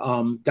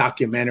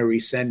documentary,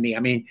 Send Me, I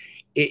mean,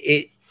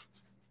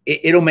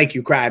 it'll make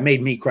you cry. It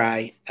made me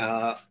cry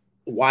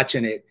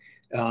watching it,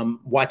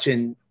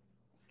 watching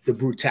the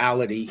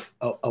brutality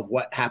of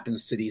what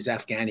happens to these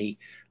Afghani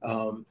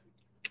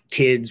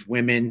kids,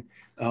 women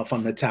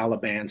from the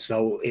Taliban.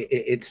 So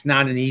it's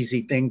not an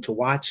easy thing to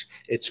watch.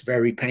 It's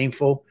very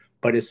painful,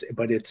 but it's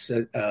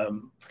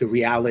the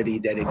reality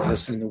that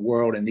exists in the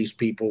world, and these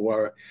people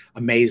were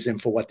amazing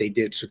for what they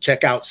did. So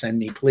check out Send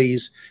Me,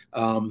 please.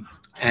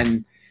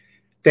 And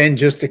then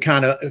just to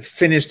kind of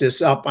finish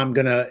this up, I'm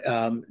going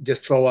to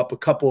just throw up a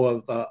couple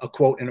of a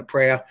quote and a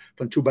prayer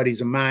from 2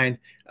 buddies of mine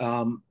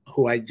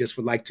who I just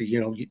would like to,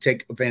 you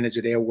take advantage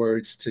of their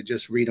words to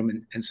just read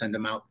them and send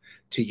them out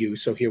to you.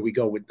 So here we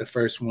go with the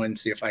first one.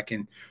 See if I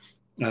can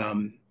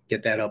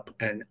get that up,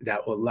 and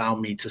that will allow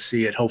me to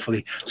see it,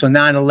 hopefully. So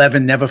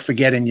 9/11, never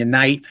forget and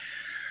unite.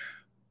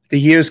 The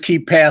years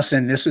keep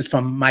passing. This is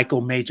from Michael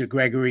Major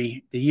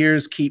Gregory. The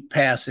years keep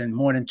passing.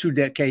 More than 2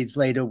 decades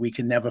later, we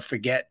can never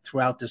forget.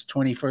 Throughout this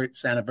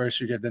 21st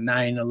anniversary of the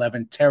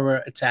 9/11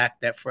 terror attack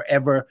that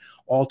forever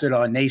altered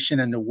our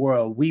nation and the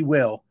world, we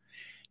will,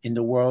 in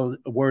the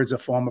words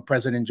of former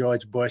President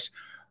George Bush,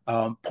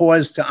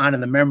 pause to honor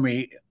the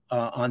memory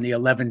on the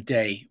 11th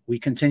day. We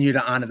continue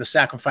to honor the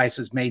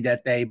sacrifices made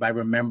that day by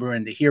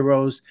remembering the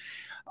heroes,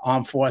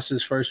 armed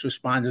forces, first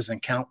responders,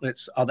 and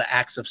countless other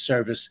acts of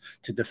service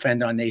to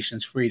defend our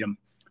nation's freedom.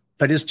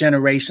 For this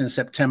generation,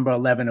 September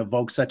 11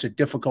 evokes such a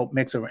difficult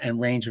mix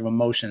and range of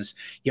emotions.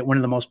 Yet one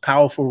of the most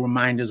powerful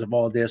reminders of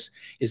all this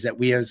is that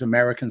we as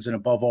Americans, and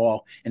above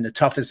all, in the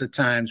toughest of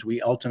times, we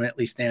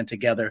ultimately stand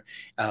together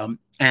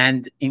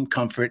and in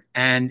comfort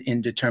and in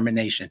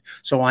determination.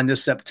 So on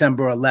this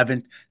September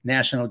 11th,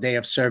 National Day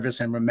of Service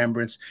and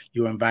Remembrance,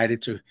 you are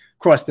invited to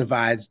cross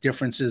divides,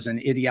 differences, and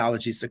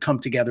ideologies to come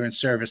together in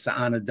service to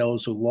honor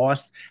those who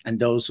lost and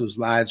those whose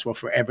lives will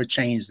forever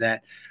change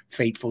that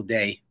fateful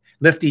day.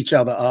 Lift each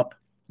other up,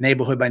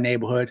 neighborhood by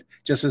neighborhood,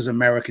 just as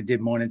America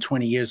did more than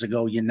 20 years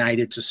ago,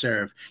 united to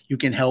serve. You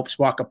can help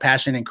spark a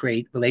passion and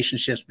create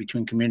relationships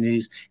between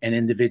communities and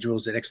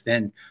individuals that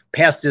extend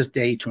past this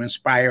day to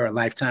inspire a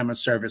lifetime of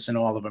service in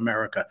all of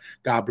America.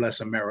 God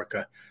bless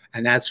America.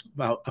 And that's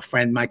a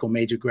friend, Michael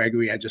Major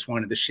Gregory. I just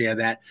wanted to share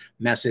that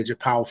message, a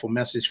powerful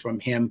message from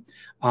him.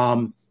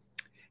 And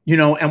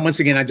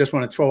once again, I just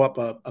want to throw up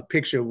a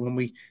picture when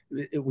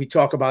we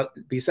talk about,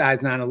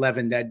 besides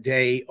 9/11, that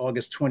day,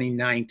 August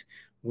 29th,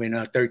 when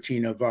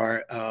 13 of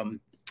our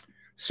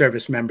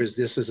service members,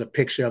 this is a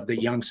picture of the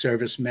young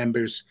service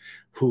members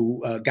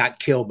who got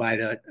killed by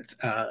the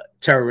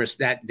terrorists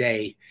that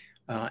day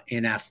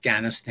in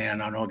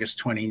Afghanistan on August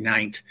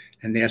 29th.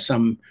 And there's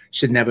some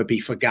should never be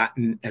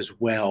forgotten as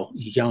well,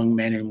 young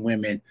men and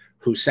women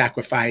who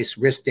sacrificed,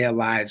 risked their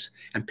lives,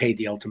 and paid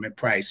the ultimate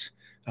price.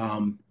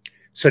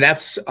 So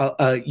that's,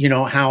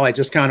 how I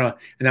just kind of,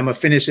 and I'm going to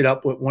finish it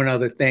up with one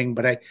other thing,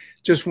 but I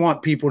just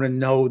want people to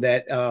know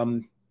that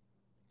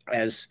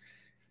as,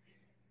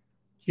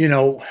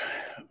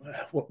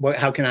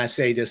 how can I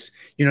say this?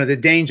 The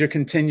danger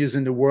continues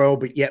in the world,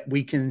 but yet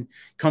we can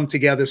come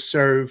together,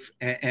 serve,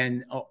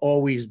 and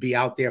always be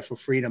out there for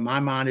freedom.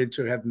 I'm honored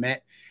to have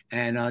met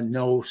and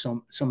know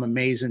some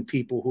amazing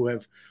people who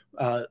have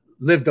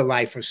lived a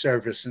life of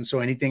service. And so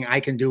anything I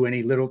can do,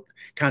 any little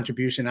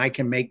contribution I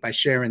can make by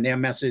sharing their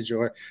message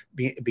or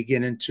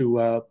beginning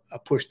to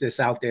push this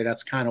out there,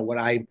 that's kind of what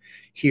I'm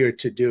here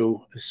to do.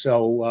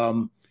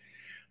 So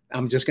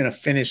I'm just going to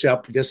finish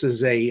up. This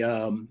is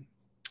a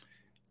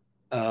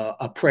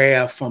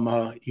prayer from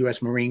a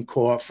U.S. Marine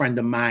Corps friend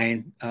of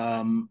mine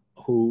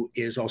who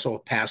is also a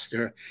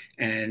pastor,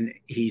 and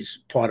he's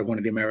part of one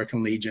of the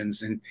American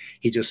Legions. And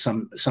he just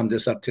summed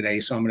this up today.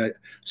 So I'm going to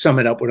sum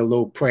it up with a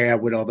little prayer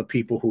with all the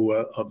people who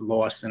have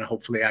lost, and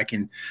hopefully I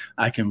can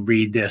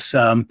read this.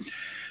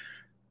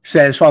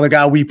 Says, Father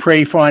God, we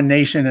pray for our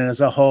nation and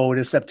as a whole.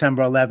 This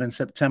September 11th,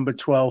 September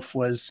 12th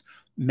was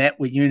met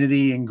with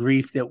unity and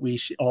grief that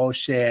we all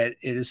shared.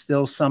 It is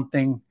still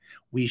something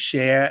we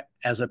share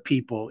as a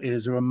people. It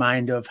is a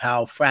reminder of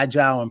how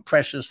fragile and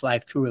precious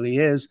life truly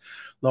is.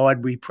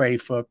 Lord, we pray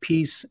for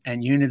peace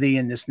and unity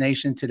in this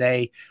nation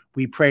today.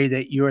 We pray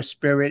that your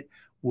spirit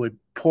would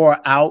pour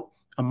out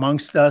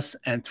amongst us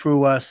and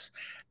through us,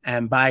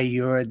 and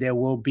there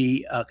will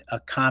be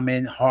a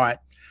common heart,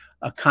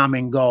 a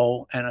common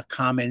goal, and a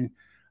common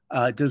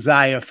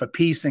desire for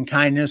peace and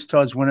kindness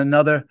towards one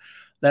another.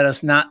 Let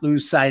us not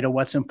lose sight of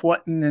what's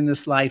important in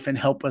this life, and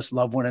help us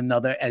love one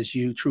another as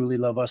you truly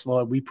love us,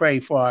 Lord. We pray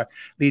for our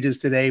leaders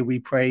today. We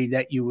pray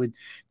that you would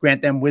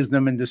grant them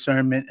wisdom and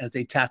discernment as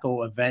they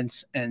tackle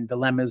events and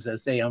dilemmas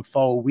as they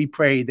unfold. We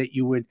pray that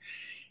you would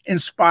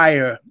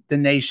inspire the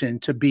nation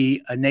to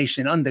be a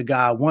nation under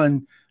God,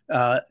 one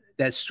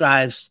that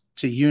strives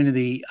to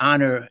unity,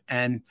 honor,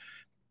 and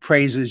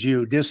praises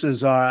you. This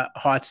is our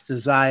heart's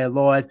desire,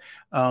 Lord.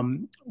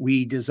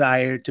 We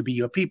desire to be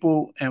your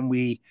people, and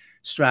we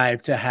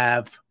strive to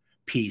have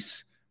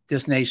peace.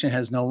 This nation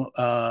has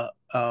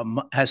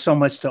has so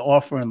much to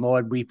offer, and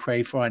Lord, we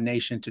pray for our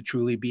nation to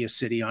truly be a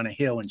city on a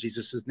hill. In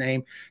Jesus'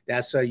 name,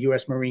 that's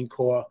U.S. Marine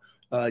Corps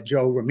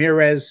Joe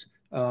Ramirez,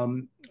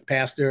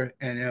 pastor,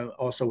 and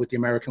also with the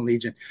American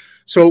Legion.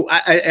 So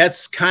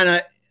that's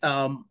kind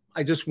of,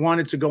 I just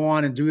wanted to go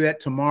on and do that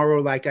tomorrow.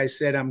 Like I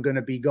said, I'm going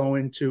to be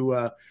going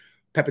to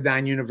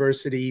Pepperdine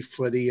University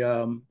for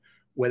the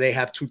where they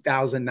have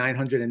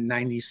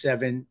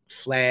 2,997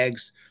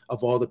 flags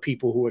of all the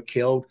people who were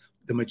killed.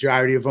 The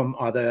majority of them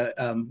are the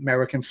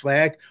American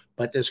flag,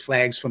 but there's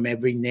flags from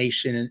every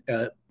nation,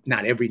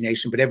 not every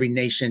nation, but every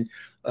nation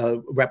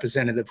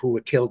representative who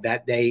were killed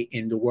that day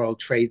in the World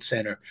Trade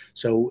Center.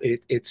 So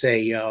it's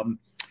a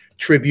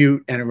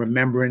tribute and a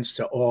remembrance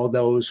to all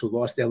those who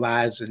lost their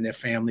lives and their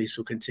families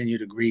who continue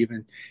to grieve,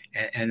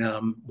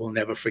 and we'll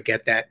never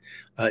forget that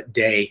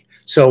day.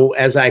 So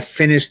as I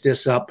finish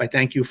this up, I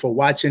thank you for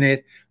watching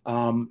it.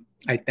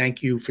 I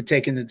thank you for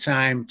taking the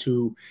time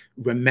to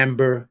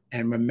remember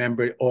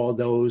all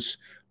those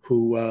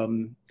who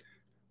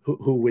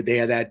were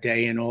there that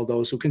day, and all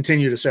those who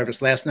continue to serve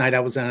us. Last night I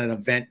was on an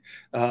event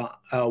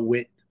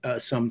with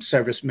some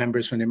service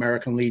members from the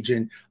American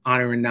Legion,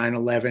 honoring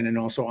 9/11 and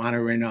also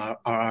honoring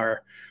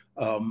our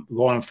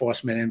law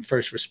enforcement and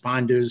first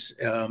responders,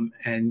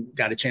 and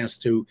got a chance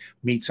to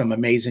meet some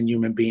amazing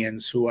human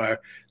beings who are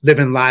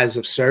living lives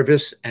of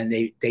service, and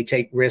they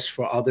take risks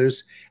for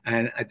others.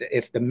 And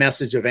if the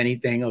message of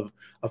anything of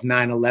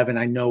 9/11,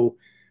 I know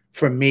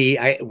for me,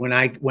 when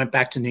I went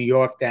back to New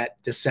York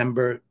that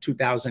December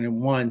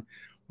 2001,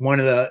 one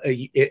of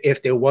the,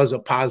 if there was a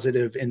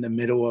positive in the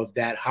middle of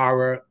that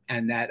horror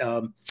and that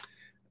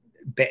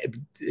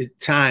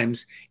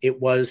times, it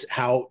was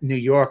how New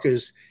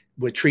Yorkers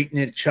were treating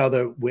each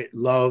other with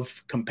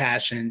love,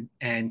 compassion,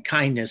 and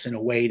kindness in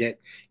a way that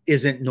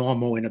isn't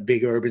normal in a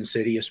big urban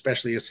city,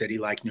 especially a city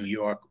like New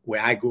York,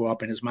 where I grew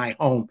up and is my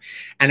home.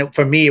 And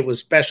for me, it was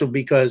special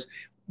because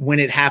when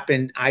it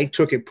happened, I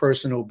took it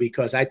personal,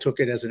 because I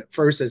took it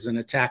first as an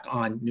attack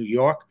on New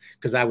York,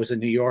 because I was a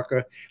New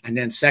Yorker, and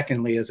then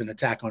secondly as an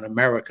attack on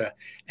America.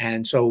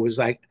 And so it was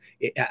like,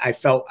 I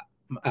felt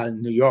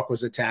New York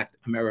was attacked,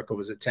 America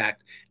was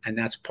attacked, and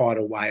that's part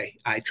of why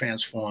I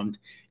transformed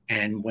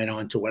and went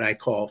on to what I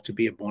call to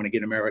be a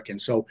born-again American.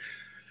 So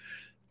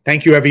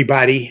thank you,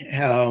 everybody.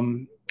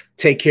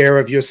 Take care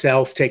of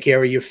yourself. Take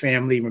care of your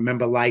family.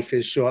 Remember, life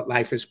is short.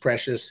 Life is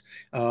precious.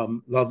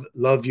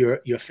 Love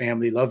your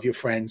family. Love your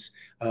friends.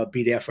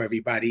 Be there for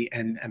everybody,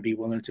 and be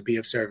willing to be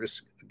of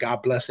service.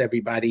 God bless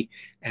everybody.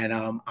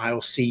 And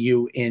I'll see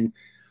you in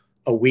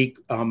a week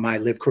on my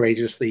Live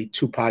Courageously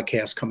 2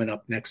 podcasts coming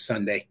up next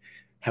Sunday.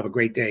 Have a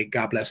great day.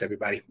 God bless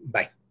everybody.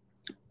 Bye.